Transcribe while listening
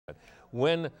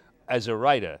when, as a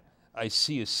writer, I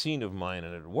see a scene of mine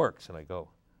and it works, and I go,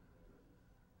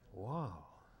 wow,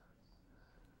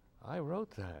 I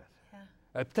wrote that.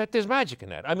 Yeah. There's magic in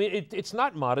that. I mean, it's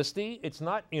not modesty. It's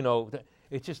not, you know,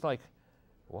 it's just like,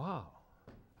 wow,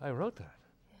 I wrote that.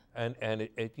 Yeah. And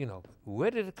it, you know, where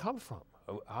did it come from?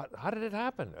 How did it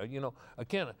happen? You know,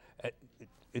 again,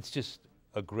 it's just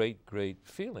a great, great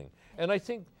feeling. And I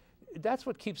think that's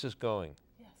what keeps us going.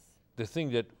 Yes. The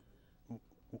thing that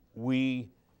we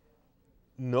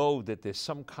know that there's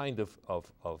some kind of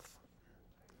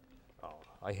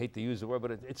I hate to use the word,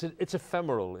 but it's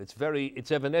ephemeral. It's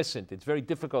evanescent. It's very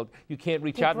difficult. You can't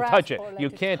reach out and touch it. Like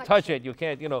you can't touch it. You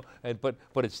can't, you know. But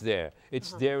it's there.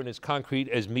 It's there and it's concrete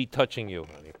as me touching you,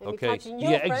 honey. Okay. Touching you,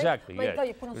 yeah, Frank? exactly. Wait, Yeah. God,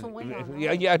 you put on some weight on.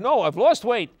 Yeah, yeah. No, I've lost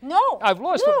weight. No. I've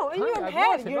lost. No, in your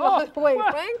head, you lost weight,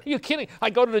 Frank. You're kidding. I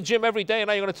go to the gym every day, and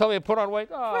now you're going to tell me to put on weight?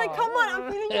 Oh. Frank, come on.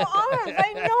 I'm feeling your arms.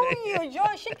 I know you,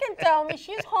 Joy. She can tell me.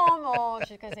 She's home. Oh,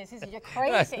 she's going to say, Sissy, you're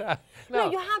crazy.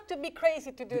 No, you have to be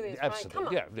crazy to do this, Frank. Come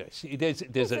on. Yeah,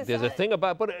 there's a thing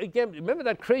about, but again, remember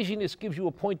that craziness gives you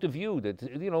a point of view that,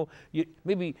 you know,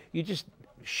 maybe you just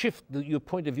shift your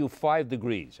point of view 5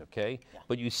 degrees, okay? Yeah.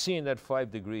 But you see in that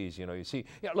 5 degrees, you know, you see,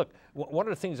 yeah, look, one of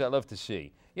the things I love to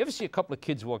see, you ever see a couple of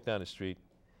kids walk down the street?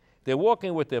 They're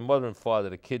walking with their mother and father,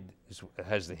 the kid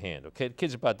has the hand, okay? The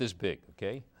kid's about this big,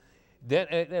 okay? Then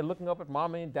they're looking up at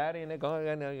mommy and daddy, and they're going,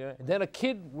 and then a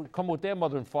kid would come with their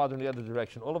mother and father in the other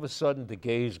direction. All of a sudden, the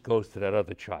gaze goes to that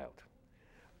other child.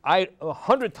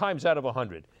 100 times out of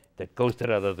 100, that goes to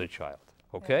that other child,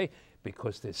 okay? Yeah.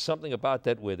 Because there's something about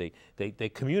that where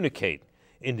they communicate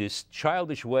in this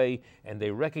childish way, and they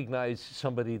recognize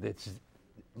somebody that's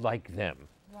like them.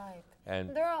 Right.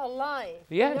 And they're alive.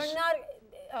 Yes. They're not,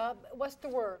 what's the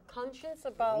word, conscious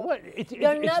about, what?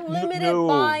 They're not limited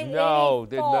by any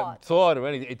thought or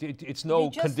anything. It's no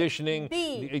conditioning.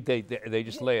 Be. They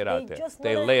just lay it out there.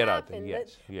 They lay it out there,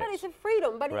 yes. But it's a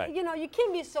freedom, but you know, you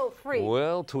can't be so free.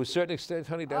 Well, to a certain extent,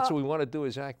 honey, that's what we want to do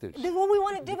as actors. That's what we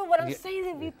want to do, but what I'm saying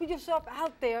is if you put yourself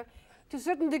out there, to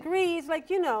certain degrees, like,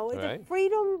 you know, the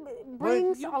freedom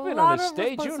brings a lot of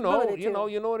responsibility.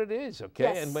 You know what it is, okay?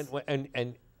 Yes.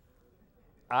 And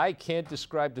I can't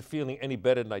describe the feeling any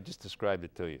better than I just described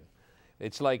it to you.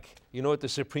 It's like, you know what the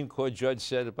Supreme Court judge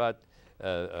said about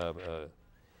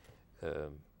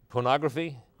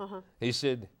pornography? He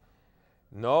said,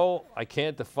 no, I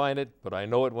can't define it, but I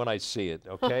know it when I see it,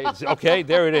 okay? Okay,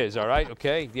 there it is, all right,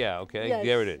 okay? Yeah, okay, yes.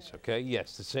 There it is, okay?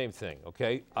 Yes, the same thing,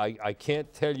 okay? I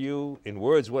can't tell you in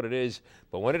words what it is,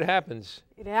 but when it happens,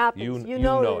 it happens. You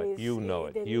know it. You know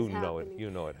it. You know it. You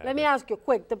know it. Let me ask you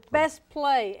quick, the best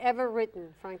play ever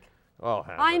written, Frank? Oh,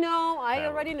 Hamlet. I know, I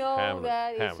already know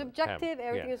that it's subjective,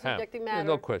 everything is subjective matter.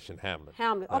 No question, Hamlet.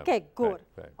 Hamlet, okay, good.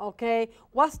 Right. Okay,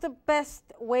 what's the best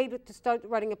way to start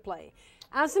writing a play?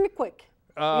 Answer me quick.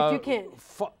 If you can.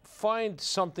 Find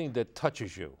something that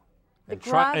touches you, that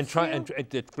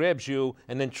grabs you,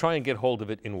 and then try and get hold of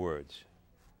it in words.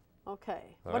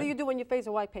 Okay. What do you do when you face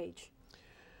a white page?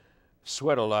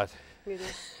 Sweat a lot. You do?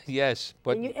 Yes,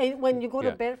 but when you go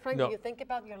to bed, Frank, do you think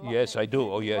about your life? Yes, I do.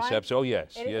 Oh yes, absolutely. Oh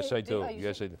yes, yes I do.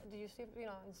 Yes I do. Do you sleep? You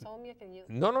know, insomnia? Can you?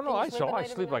 No. I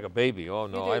sleep like a baby. Oh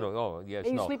no, I don't. Oh yes,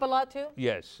 and you sleep a lot too?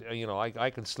 Yes, you know, I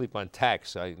can sleep on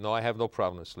tacks. I have no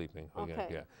problem with sleeping. Okay.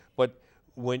 Yeah, but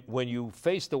when you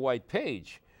face the white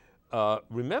page,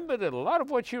 remember that a lot of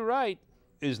what you write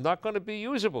is not going to be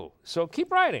usable. So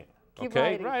keep writing. Keep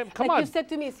writing. Right. Come on. Like you said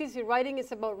to me, Sissy, writing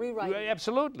is about rewriting.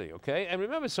 Absolutely, okay? And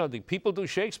remember something, people do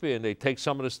Shakespeare and they take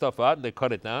some of the stuff out and they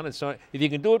cut it down. And so if you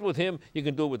can do it with him, you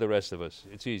can do it with the rest of us.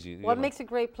 It's easy. What makes a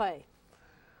great play?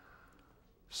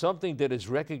 Something that is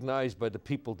recognized by the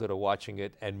people that are watching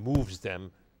it and moves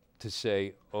them to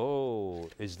say, oh,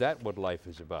 is that what life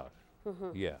is about?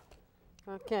 Yeah.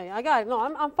 Okay, I got it. No,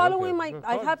 I'm following my.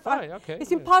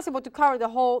 It's impossible to cover the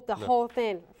whole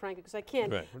thing, Frankie, because I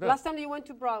can't. Right. Last time you went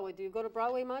to Broadway, do you go to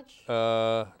Broadway much?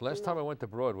 Last time I went to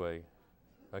Broadway,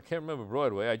 I can't remember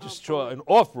Broadway. I just saw an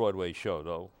off-Broadway show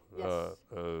though.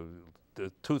 Yes.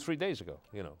 2-3 days ago.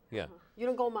 You know, yeah. You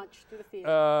don't go much to the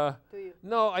theater, do you?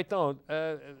 No, I don't.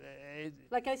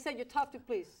 Like I said, you're tough to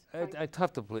please. I'm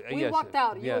tough to please. We walked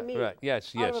out, you and me. Right.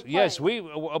 Yes. We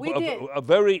did. A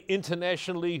very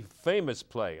internationally famous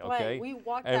play. Okay. We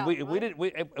walked and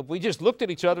out. We just looked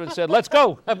at each other and said, "Let's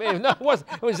go." I mean, no,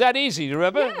 it was that easy. You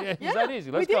remember? Yeah, it was that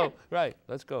easy. Let's go. Right.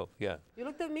 Let's go. Yeah. You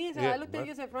looked at me and said, I looked at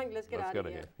you and said, "Frank, let's get out of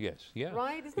here." Yes. Yeah.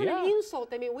 Right. It's not an insult.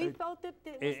 I mean, we felt that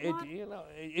it was not. You know,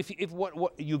 if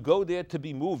what you go there to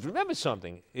be moved. Remember something.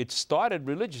 something. It started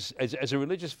religious as a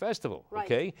religious festival. Right.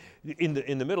 Okay.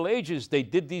 In the Middle Ages, they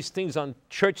did these things on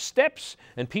church steps,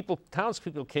 and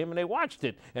townspeople came and they watched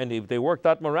it, and they worked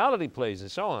out morality plays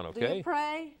and so on. Okay. Do you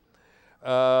pray?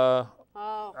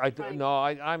 Oh, I'm do you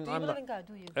not. believe in God?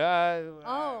 Do you?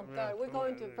 Oh God, we're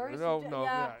going to verse.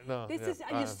 No. This is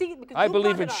you see because I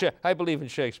believe in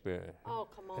Shakespeare. Oh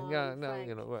come on. Yeah, no, Frank.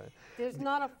 you know what? There's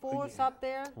not a force up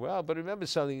there. Well, but remember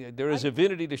something. There is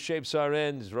divinity that shapes our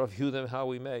ends. Rough hew them how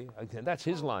we may. And that's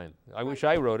his line. I wish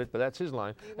I wrote it, but that's his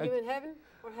line. Do you believe in heaven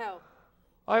or hell?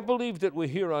 I believe that we're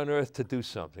here on earth to do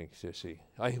something, Sissy.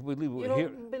 I believe we're here. You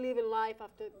don't believe in life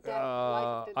after death?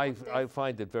 I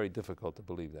find it very difficult to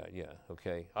believe that, yeah,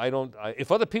 okay? I don't,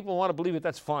 if other people want to believe it,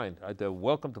 that's fine. They're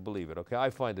welcome to believe it, okay? I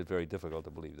find it very difficult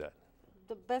to believe that.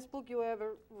 The best book you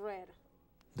ever read?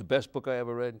 The best book I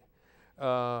ever read?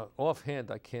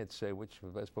 Offhand, I can't say which the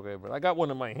best book I ever read. I got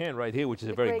one in my hand right here, which is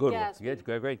a very good one. Yeah,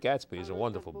 Great Gatsby is a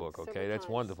wonderful book, okay? That's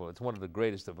wonderful. It's one of the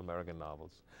greatest of American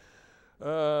novels. His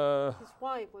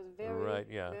wife was very,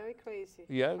 very crazy.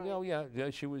 Yeah,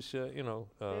 she was, you know,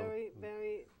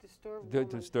 very disturbed woman.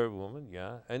 Disturbed woman,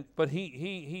 yeah. But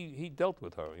he dealt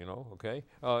with her, you know. Okay.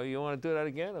 You want to do that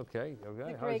again? Okay.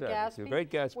 Okay. Great Gatsby. The Great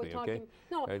Gatsby. Okay.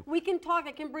 No, we can talk.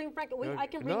 I can bring Frank. I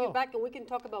can bring you back, and we can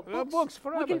talk about books. Books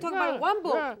forever. We can talk about one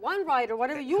book, one writer,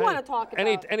 whatever you want to talk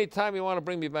about. Anytime you want to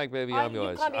bring me back, baby, I'm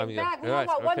yours. I'm yours. Back. We have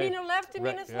about 1 minute left, 2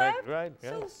 minutes left. Right.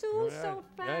 So soon, so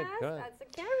fast. That's the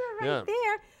camera right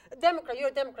there. Democrat, you're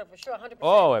a Democrat for sure, 100%.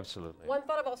 Oh, absolutely. One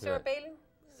thought about Sarah Palin?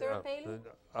 Sarah Palin?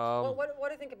 What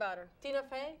do you think about her? Tina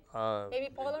Fey? Amy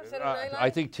Poehler? Saturday Night Live? I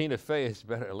think Tina Fey is a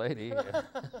better lady.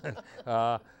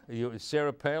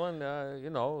 Sarah Palin, you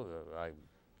know,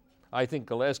 I think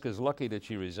Alaska's lucky that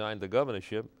she resigned the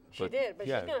governorship. She did, but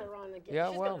she's going to run again. Yeah,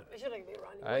 she's well. She's going to be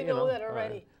running. We know that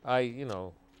already.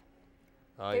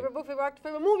 Favorite book,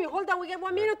 favorite movie. Hold on, we got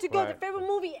 1 minute to go. The favorite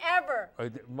movie ever.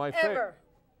 Ever.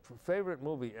 Favorite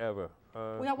movie ever.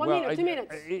 We have 1 minute, 2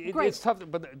 minutes. Great. It's tough,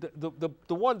 but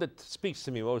the one that speaks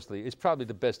to me mostly is probably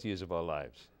The Best Years of Our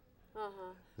Lives.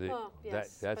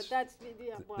 Yes. That's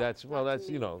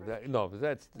you know,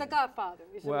 that's The Godfather.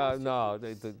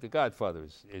 The Godfather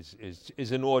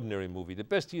is an ordinary movie. The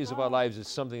Best Years of Our Lives is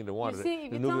something that wanted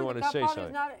the movie want to say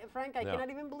something. Frank, I cannot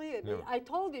even believe it. I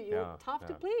told you, you're tough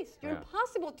to please. You're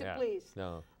impossible to please.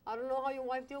 No. I don't know how your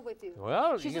wife deals with you.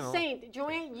 Well, she's a saint.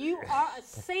 Joanne, you are a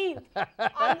saint.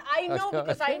 I know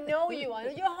because I know you. I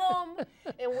know you're home,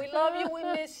 and we love you. We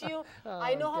miss you.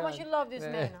 I know how much you love this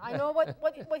man. I know what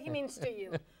he means to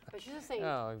you. But she's a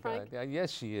saint, Frank.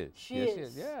 Yes, she is. She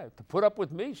is. Yeah, to put up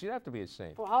with me, she'd have to be a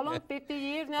saint. For how long? 50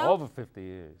 years now? Over 50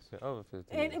 years. Over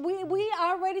 50 years. And we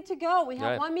are ready to go. We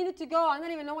have 1 minute to go. I don't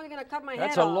even know when they're going to cut my head off.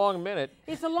 That's a long minute.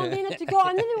 It's a long minute to go.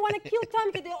 I didn't even want to kill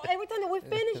time because every time that we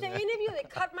finish the interview, they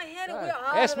cut my head and we're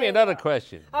out. Ask me another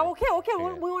question. Okay.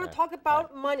 We want to talk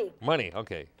about money. Money,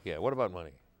 okay. Yeah, what about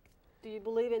money? Do you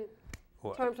believe in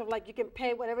terms of like you can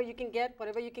pay whatever you can get,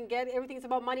 everything is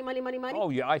about money? Oh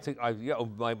yeah, I think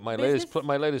my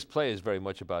latest play is very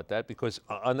much about that because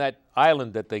on that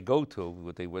island that they go to,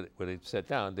 where they set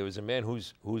down, there was a man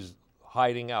who's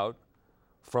hiding out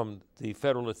from the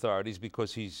federal authorities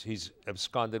because he's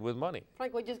absconded with money.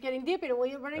 Frank, we're just getting deeper.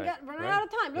 We're running out of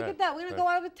time. Look at that. We're gonna go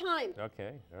out of time.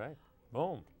 Okay, all right.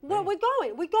 Boom. Well, we're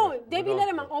going. David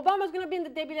Letterman. Obama's going to be in the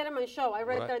David Letterman show. I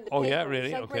read it there in the paper. Oh, yeah,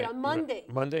 really? Okay. On Monday.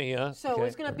 Monday, yeah. So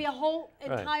it's going to be a whole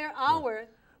entire hour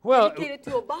dedicated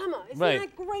to Obama. Isn't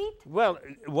that great? Well,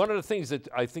 one of the things that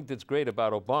I think that's great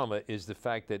about Obama is the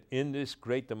fact that in this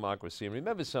great democracy, and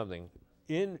remember something,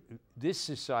 in this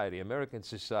society, American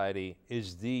society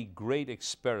is the great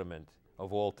experiment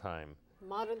of all time.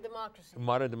 Modern democracy.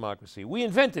 Modern democracy. We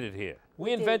invented it here.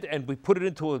 We invented and we put it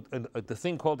into the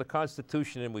thing called the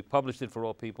Constitution, and we published it for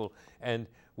all people. And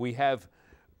we have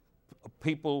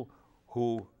people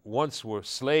who once were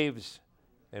slaves,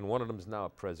 and one of them is now a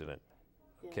president.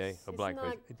 Yes. Okay, a black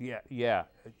president. Yeah.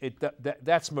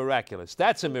 That's miraculous.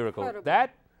 That's a miracle. Incredible.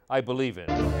 That I believe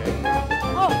in. Okay.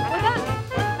 Oh,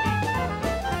 we're done.